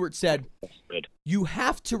 Jon Stewart said, "You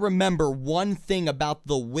have to remember one thing about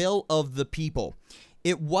the will of the people.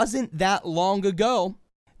 It wasn't that long ago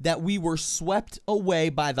that we were swept away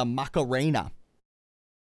by the Macarena."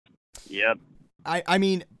 Yep. I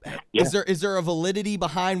mean, Yeah. is there a validity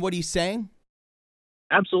behind what he's saying?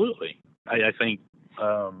 Absolutely. I think,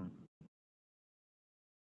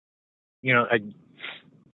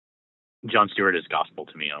 Jon Stewart is gospel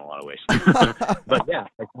to me in a lot of ways. But yeah,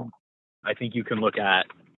 I think you can look at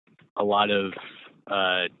a lot of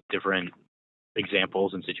different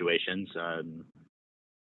examples and situations,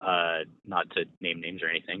 not to name names or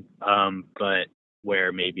anything, but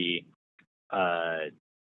where maybe,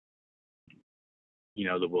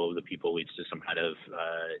 the will of the people leads to some kind of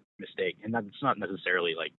mistake. And that's not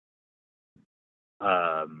necessarily like,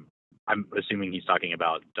 I'm assuming he's talking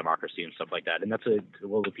about democracy and stuff like that. And that's the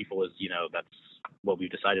will of the people is, that's what we've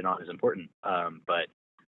decided on is important. But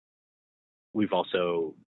we've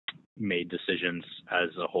also made decisions as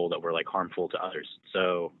a whole that were like harmful to others.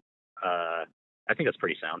 So I think that's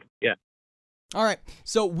pretty sound. Yeah. All right.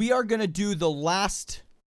 So we are going to do the last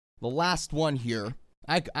one here.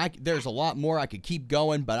 There's a lot more. I could keep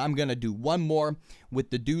going, but I'm going to do one more with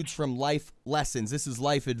the dudes from Life Lessons. This is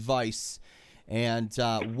Life Advice. And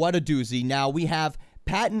what a doozy. Now we have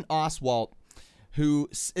Patton Oswalt, who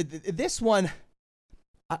this one,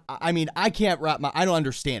 I mean, I don't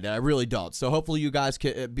understand it. I really don't. So hopefully you guys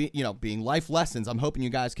can, being Life Lessons, I'm hoping you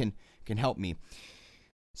guys can help me.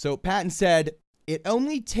 So Patton said, it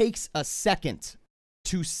only takes a second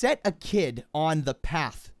to set a kid on the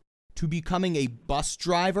path to becoming a bus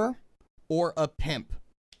driver or a pimp.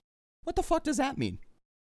 What the fuck does that mean?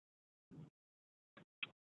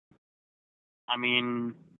 I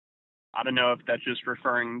mean, I don't know if that's just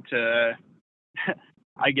referring to,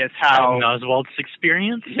 I guess, how... Oswald's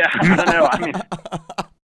experience? Yeah, I don't know. I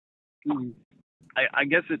mean, I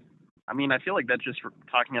guess it... I mean, I feel like that's just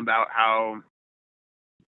talking about how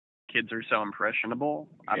kids are so impressionable.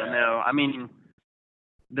 I don't know. I mean,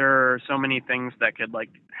 there are so many things that could,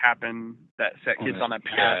 like, happen that set kids on a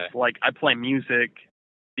path. Yeah. Like, I play music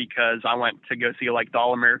because I went to go see, like, the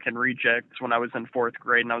All-American Rejects when I was in 4th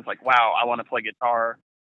grade, and I was like, wow, I want to play guitar.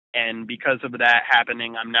 And because of that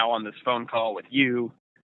happening, I'm now on this phone call with you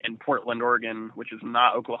in Portland, Oregon, which is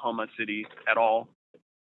not Oklahoma City at all.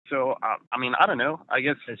 So, I mean, I don't know. I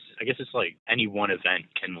guess it's like any one event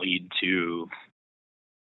can lead to...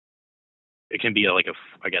 It can be a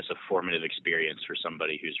formative experience for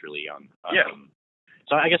somebody who's really young. Yeah.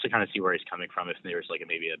 So I guess I kind of see where he's coming from. If there's like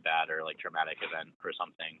maybe a bad or like traumatic event or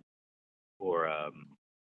something, or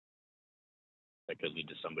that could lead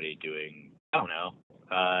to somebody doing, I don't know.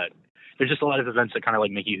 There's just a lot of events that kind of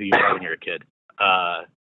like make you who you are when you're a kid.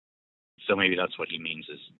 So maybe that's what he means,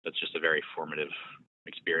 is that's just a very formative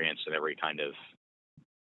experience, and every kind of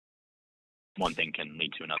one thing can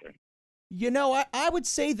lead to another. I would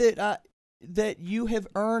say that that you have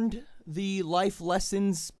earned the Life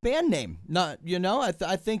Lessons band name. I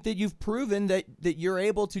think that you've proven that you're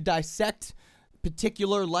able to dissect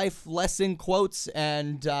particular life lesson quotes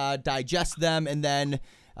and digest them and then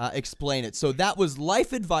explain it. So that was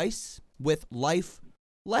Life Advice with Life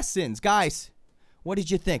Lessons. Guys, what did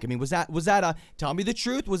you think? I mean, was that a, tell me the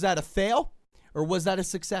truth, was that a fail or was that a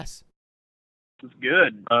success? it was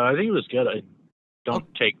good. I think it was good. I don't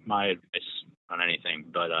take my advice on anything,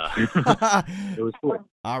 but it was cool.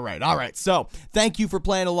 All right. So thank you for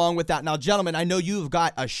playing along with that. Now, gentlemen, I know you've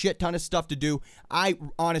got a shit ton of stuff to do. I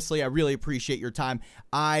really appreciate your time.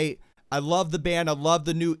 I love the band. I love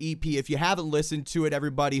the new EP. If you haven't listened to it,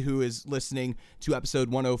 everybody who is listening to episode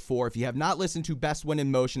 104, if you have not listened to Best When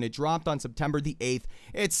in Motion, it dropped on September the 8th.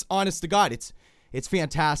 It's, honest to God, it's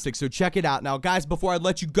fantastic. So check it out. Now, guys, before I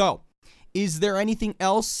let you go, is there anything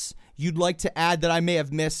else you'd like to add that I may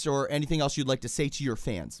have missed, or anything else you'd like to say to your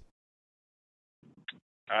fans?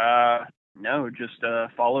 No, just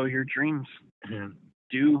follow your dreams.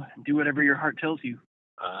 Do whatever your heart tells you.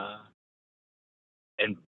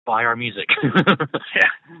 And buy our music. Yeah.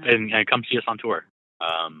 And come see us on tour.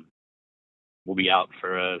 We'll be out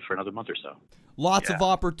for another month or so. Lots of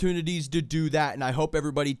opportunities to do that, and I hope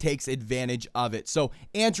everybody takes advantage of it. So,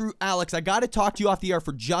 Andrew, Alex, I got to talk to you off the air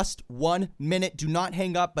for just 1 minute. Do not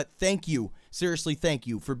hang up, but thank you. Seriously, thank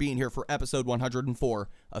you for being here for episode 104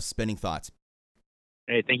 of Spinning Thoughts.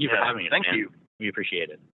 Hey, thank you for having us. Thank man. you. We appreciate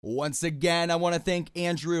it. Once again, I want to thank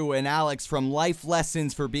Andrew and Alex from Life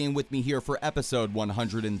Lessons for being with me here for episode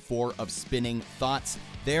 104 of Spinning Thoughts.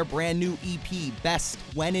 Their brand new EP, Best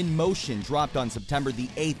When in Motion, dropped on September the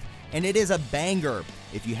 8th, and it is a banger.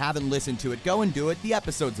 If you haven't listened to it, go and do it. The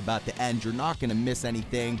episode's about to end. You're not going to miss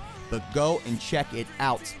anything, but go and check it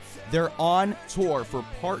out. They're on tour for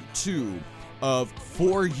part 2 of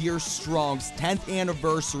 4 Years Strong's 10th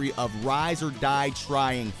anniversary of Rise or Die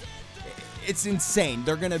Trying. it's insane.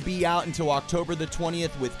 They're going to be out until October the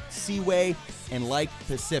 20th with Seaway and Like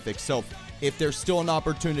Pacific. So if there's still an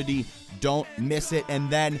opportunity, don't miss it. And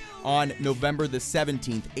then on November the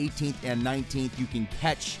 17th, 18th, and 19th, you can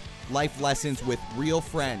catch Life Lessons with real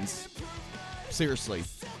friends. Seriously,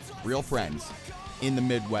 real friends in the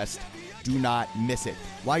Midwest. Do not miss it.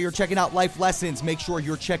 While you're checking out Life Lessons, make sure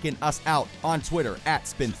you're checking us out on Twitter at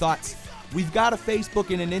Spin Thoughts. We've got a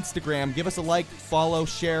Facebook and an Instagram. Give us a like, follow,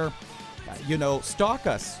 share, stalk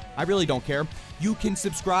us. I really don't care. You can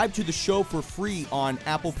subscribe to the show for free on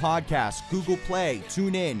Apple Podcasts, Google Play,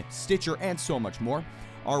 TuneIn, Stitcher, and so much more.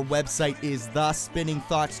 Our website is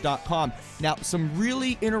thespinningthoughts.com. Now, some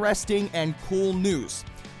really interesting and cool news.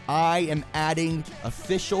 I am adding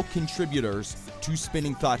official contributors to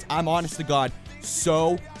Spinning Thoughts. I'm honest to God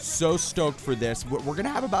so stoked for this. We're going to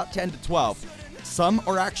have about 10 to 12. Some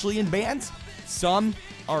are actually in bands. Some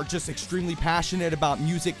are just extremely passionate about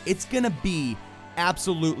music. It's going to be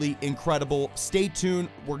absolutely incredible. Stay tuned.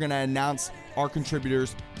 We're going to announce our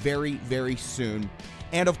contributors very, very soon.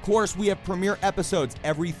 And of course, we have premiere episodes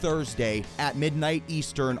every Thursday at midnight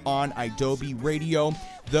Eastern on Adobe Radio.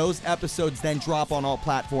 Those episodes then drop on all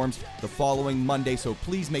platforms the following Monday, so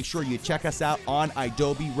please make sure you check us out on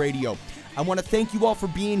Adobe Radio. I want to thank you all for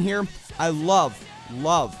being here. I love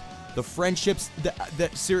the friendships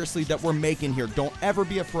that we're making here. Don't ever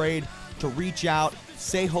be afraid to reach out,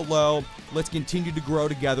 say hello. Let's continue to grow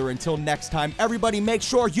together. Until next time, everybody, make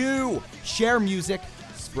sure you share music,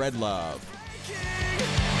 spread love.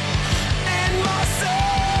 In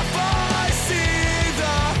myself, I see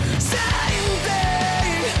the same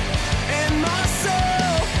thing. In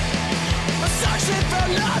myself, I'm searching for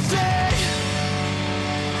nothing.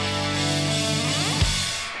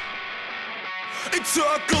 It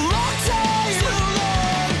took a long